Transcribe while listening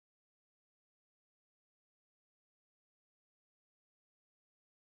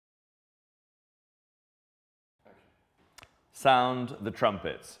Sound the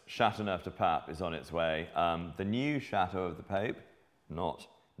trumpets. Chateauneuf du Pape is on its way. The new Chateau of the Pope, not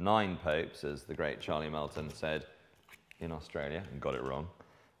 9 popes, as the great Charlie Melton said in Australia, and got it wrong.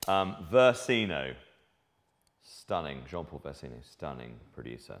 Versino, stunning. Jean-Paul Versino, stunning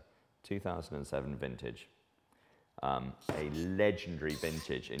producer. 2007 vintage. A legendary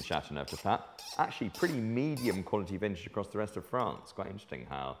vintage in Chateauneuf du Pape. Actually, pretty medium quality vintage across the rest of France. Quite interesting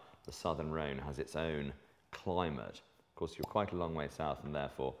how the southern Rhone has its own climate. Of course, you're quite a long way south, and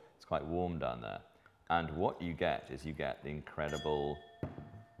therefore it's quite warm down there. And what you get is you get the incredible,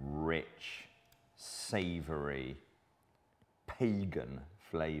 rich, savoury, pagan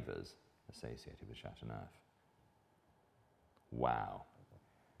flavours associated with Chateauneuf. Wow.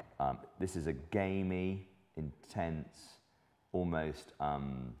 This is a gamey, intense, almost, I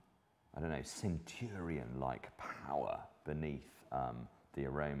don't know, centurion-like power beneath the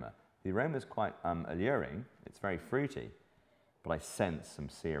aroma. The aroma is quite alluring. It's very fruity, but I sense some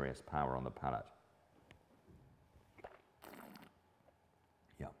serious power on the palate.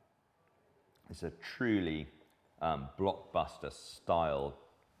 Yeah. It's a truly blockbuster style,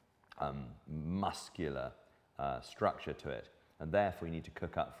 muscular structure to it, and therefore you need to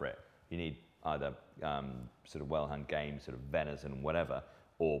cook up for it. You need either sort of well-hung game, sort of venison, whatever,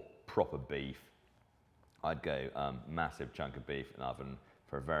 or proper beef. I'd go massive chunk of beef in the oven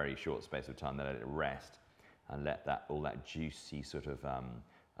for a very short space of time, then let it rest and let all that juicy sort of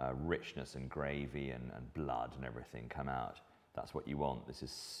richness and gravy and blood and everything come out. That's what you want. This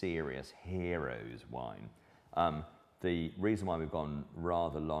is serious heroes wine. The reason why we've gone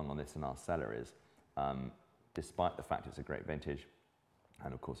rather long on this in our cellar is, despite the fact it's a great vintage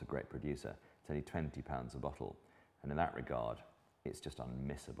and of course a great producer, it's only £20 a bottle. And in that regard, it's just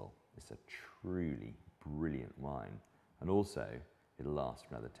unmissable. It's a truly brilliant wine. And also, it'll last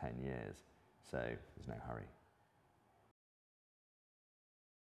for another 10 years. So there's no hurry.